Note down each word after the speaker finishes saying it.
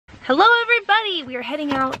Hello everybody! We are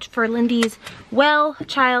heading out for Lindy's well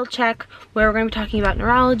child check where we're going to be talking about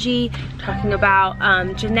neurology, talking about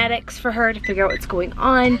genetics for her to figure out what's going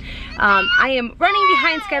on. I am running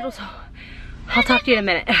behind schedule, so I'll talk to you in a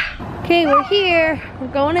minute. Okay, we're here. We're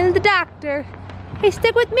going into the doctor. Hey,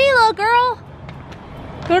 stick with me, little girl.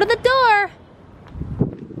 Go to the door.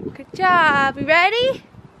 Good job. You ready?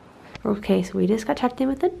 Okay, so we just got checked in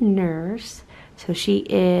with the nurse. So she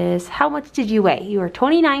is, how much did you weigh? You were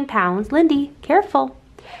 29 pounds. Lindy, careful.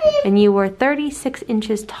 And you were 36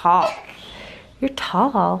 inches tall. You're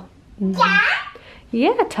tall.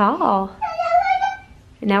 Yeah, tall.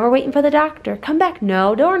 And now we're waiting for the doctor. Come back.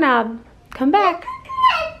 No, doorknob. Come back.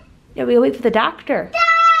 Yeah, we wait for the doctor.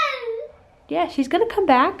 Yeah, she's gonna come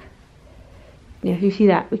back. Yeah, you see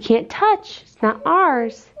that? We can't touch. It's not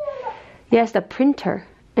ours. Yes, the printer.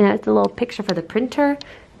 And that's the little picture for the printer.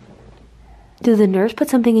 Did the nurse put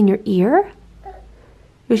something in your ear?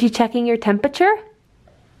 Was she checking your temperature?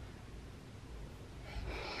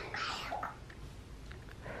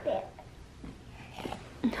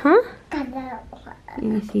 Huh? Let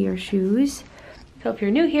me see your shoes. So if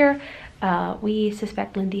you're new here, we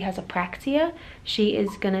suspect Lindy has apraxia. She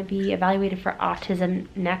is going to be evaluated for autism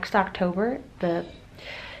next October.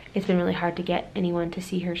 It's been really hard to get anyone to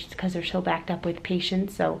see her because they're so backed up with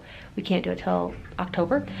patients, so we can't do it till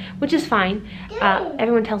October, which is fine.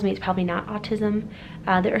 Everyone tells me it's probably not autism.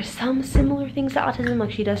 There are some similar things to autism,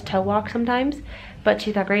 like she does toe walk sometimes, but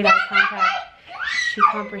she's got great eye contact. She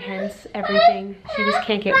comprehends everything. She just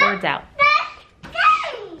can't get words out.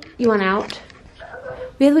 You want out?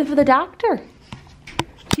 We have to wait for the doctor.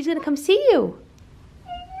 She's gonna come see you.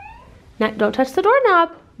 Now, don't touch the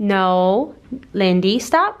doorknob. No. Lindy,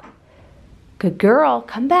 stop. Good girl.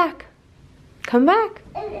 Come back. Come back.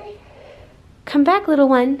 Come back, little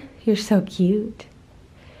one. You're so cute.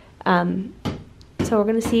 So we're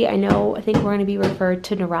going to see, I think we're going to be referred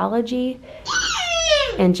to neurology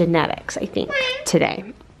and genetics, I think,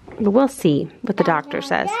 today. But we'll see what the doctor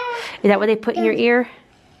says. Is that what they put in your ear?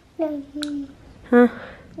 Huh?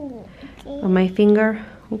 On my finger?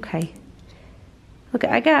 Okay. Look,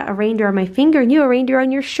 I got a reindeer on my finger and you have a reindeer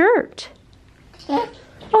on your shirt. Oh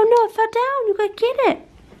no, it fell down. You gotta get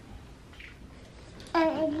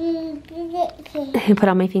it. Put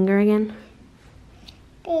on my finger again.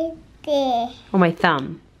 On my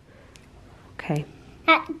thumb. Okay.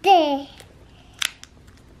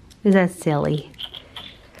 Is that silly?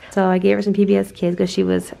 So I gave her some PBS Kids because she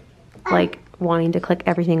was like wanting to click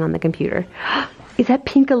everything on the computer. Is that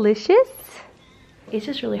Pinkalicious? It's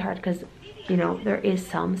just really hard because, you know, there is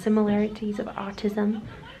some similarities of autism,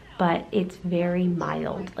 but it's very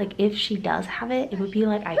mild. Like if she does have it, it would be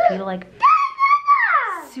like, I feel like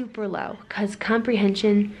super low, because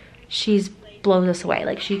comprehension, she's blows us away.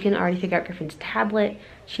 Like she can already figure out Griffin's tablet.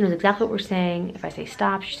 She knows exactly what we're saying. If I say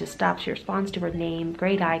stop, she just stops. She responds to her name.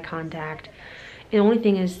 Great eye contact. The only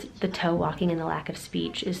thing is the toe walking and the lack of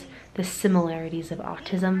speech is the similarities of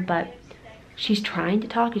autism, but she's trying to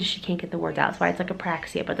talk and she can't get the words out. That's why it's like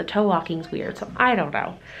apraxia, but the toe walking's weird. So I don't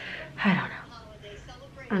know.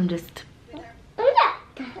 I'm just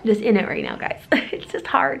in it right now, guys. It's just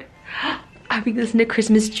hard. Are we listening to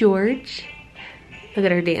Christmas George? Look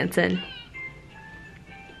at her dancing.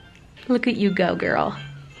 Look at you go, girl.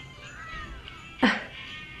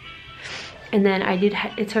 And then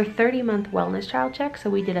it's her 30-month wellness child check. So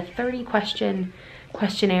we did a 30-question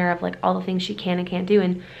questionnaire of like all the things she can and can't do.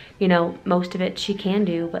 And you know, most of it she can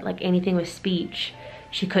do, but like anything with speech,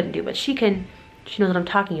 she couldn't do. But she knows what I'm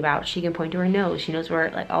talking about. She can point to her nose. She knows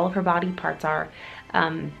where like all of her body parts are.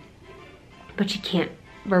 But she can't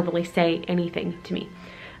verbally say anything to me.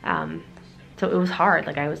 So it was hard.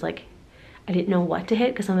 Like I was like, I didn't know what to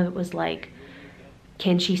hit because some of it was like,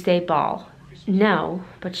 can she say ball? No,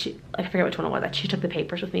 but I forget which one it was. She took the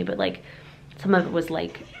papers with me, but like some of it was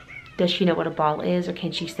like, does she know what a ball is or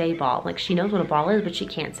can she say ball? Like she knows what a ball is, but she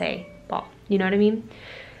can't say ball. You know what I mean?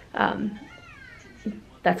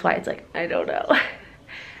 That's why it's like, I don't know.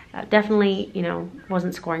 Definitely, you know,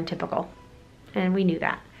 wasn't scoring typical and we knew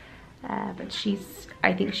that. But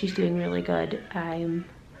I think she's doing really good.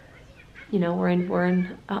 You know, we're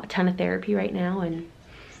in a ton of therapy right now and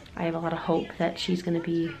I have a lot of hope that she's gonna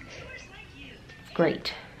be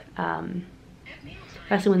great.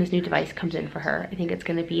 Especially when this new device comes in for her. I think it's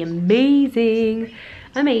gonna be amazing.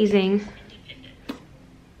 Amazing.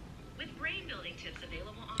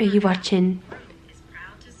 Are you watching?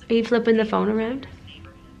 Are you flipping the phone around?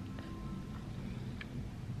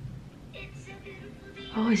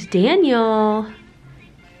 Oh, it's Daniel.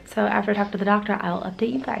 So after I talk to the doctor, I'll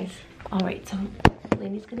update you guys. All right, so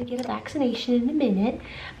Lindy's gonna get a vaccination in a minute.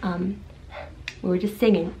 We were just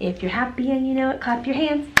singing. If you're happy and you know it, clap your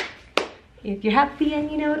hands. If you're happy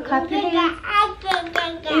and you know it, clap your hands.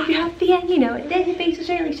 If you're happy and you know it, then your face will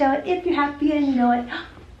surely show it. If you're happy and you know it,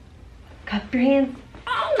 clap your hands.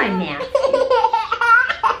 Oh, my man.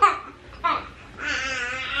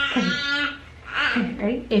 Come here,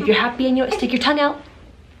 ready? If you're happy and you know it, stick your tongue out.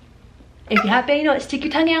 If you're happy and you know it, stick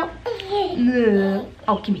your tongue out.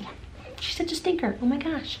 Oh, give me that. She's such a stinker. Oh my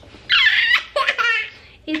gosh.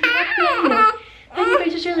 If you're happy and you know it, then your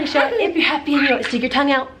face will surely show it. If you're happy and you know it, stick your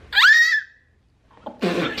tongue out.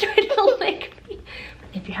 Try to lick me.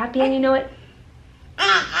 If you're happy and you know it,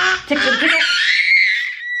 tickle, tickle.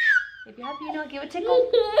 If you're happy and you know it, give a tickle.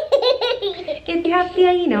 If you're happy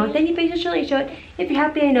and you know it, then your face will surely show it. If you're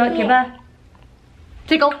happy and you know it, give a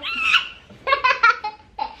tickle.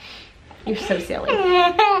 You're so silly.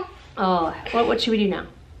 Oh, what should we do now?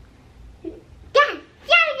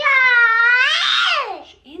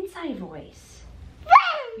 Inside voice.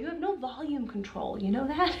 You have no volume control, you know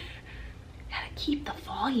that? Gotta keep the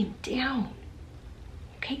volume down.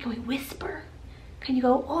 Okay, can we whisper? Can you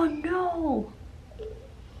go, oh no?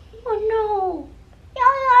 Oh no.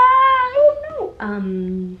 Oh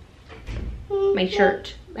no. My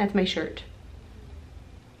shirt. That's my shirt.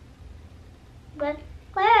 Where?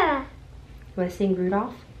 You wanna sing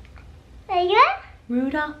Rudolph? Yeah?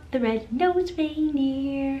 Rudolph the red-nosed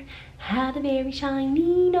reindeer had a very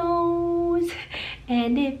shiny nose,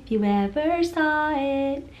 and if you ever saw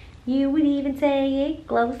it, you would even say it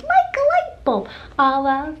glows like a light bulb. All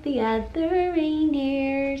of the other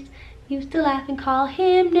reindeers used to laugh and call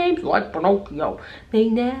him names like Pinocchio. They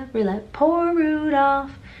never let poor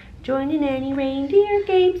Rudolph join in any reindeer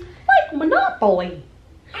games like Monopoly.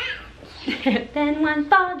 Then one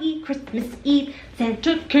foggy Christmas Eve,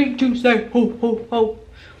 Santa came to say ho ho ho.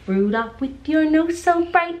 Rudolph, with your nose so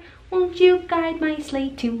bright, won't you guide my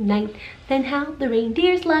sleigh tonight? Then how the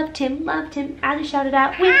reindeers loved him as he shouted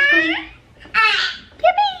out with glee.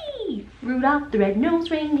 Yippee! Rudolph the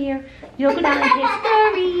red-nosed reindeer, you'll go down in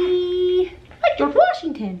history like George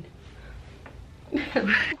Washington.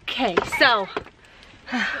 Okay, so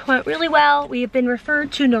went really well. We have been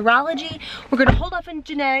referred to neurology. We're gonna hold off on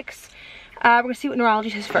genetics. We're gonna see what neurology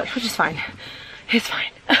says first, which is fine. It's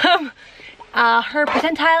fine. Her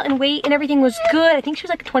percentile and weight and everything was good. I think she was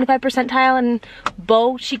like a 25 percentile, and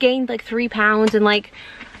both she gained like 3 pounds in like,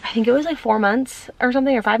 I think it was like 4 months or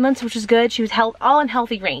something, or 5 months, which is good. She was all in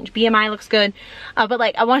healthy range. BMI looks good. But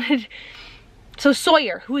like I wanted, so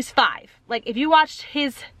Sawyer, who is 5, like if you watched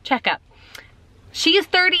his checkup, she is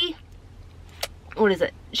 30, what is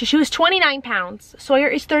it? She was 29 pounds. Sawyer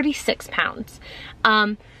is 36 pounds.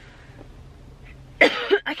 I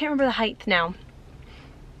can't remember the height now.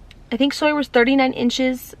 I think Sawyer was 39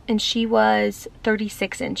 inches and she was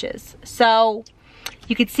 36 inches. So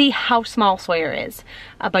you could see how small Sawyer is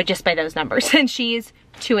by those numbers. And she's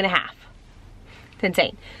 2.5. It's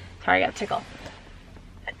insane. Sorry, I got a tickle.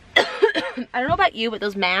 I don't know about you, but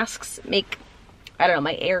those masks make, I don't know,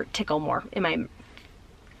 my air tickle more in my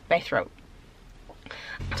throat.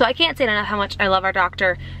 So I can't say enough how much I love our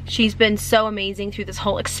doctor. She's been so amazing through this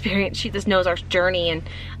whole experience. She just knows our journey,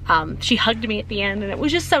 and she hugged me at the end, and it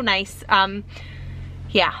was just so nice.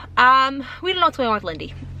 Yeah, we don't know what's going on with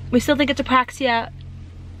Lindy. We still think it's apraxia.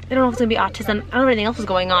 I don't know if it's gonna be autism. I don't know if anything else is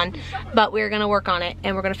going on, but we're gonna work on it,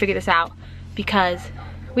 and we're gonna figure this out because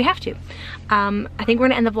we have to. I think we're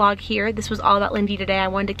gonna end the vlog here. This was all about Lindy today. I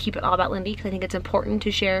wanted to keep it all about Lindy because I think it's important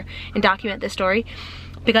to share and document this story,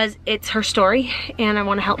 because it's her story and I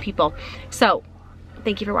want to help people. So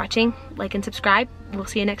thank you for watching. Like and subscribe. We'll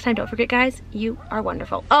see you next time. Don't forget, guys, you are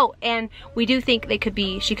wonderful. Oh, and we do think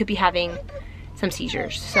she could be having some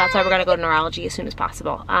seizures, so that's why we're gonna go to neurology as soon as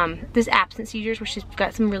possible. This absent seizures, where she's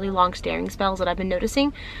got some really long staring spells that I've been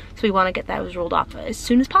noticing, so we want to get those ruled off as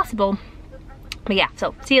soon as possible. But yeah,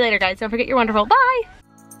 so see you later, guys. Don't forget, you're wonderful. Bye.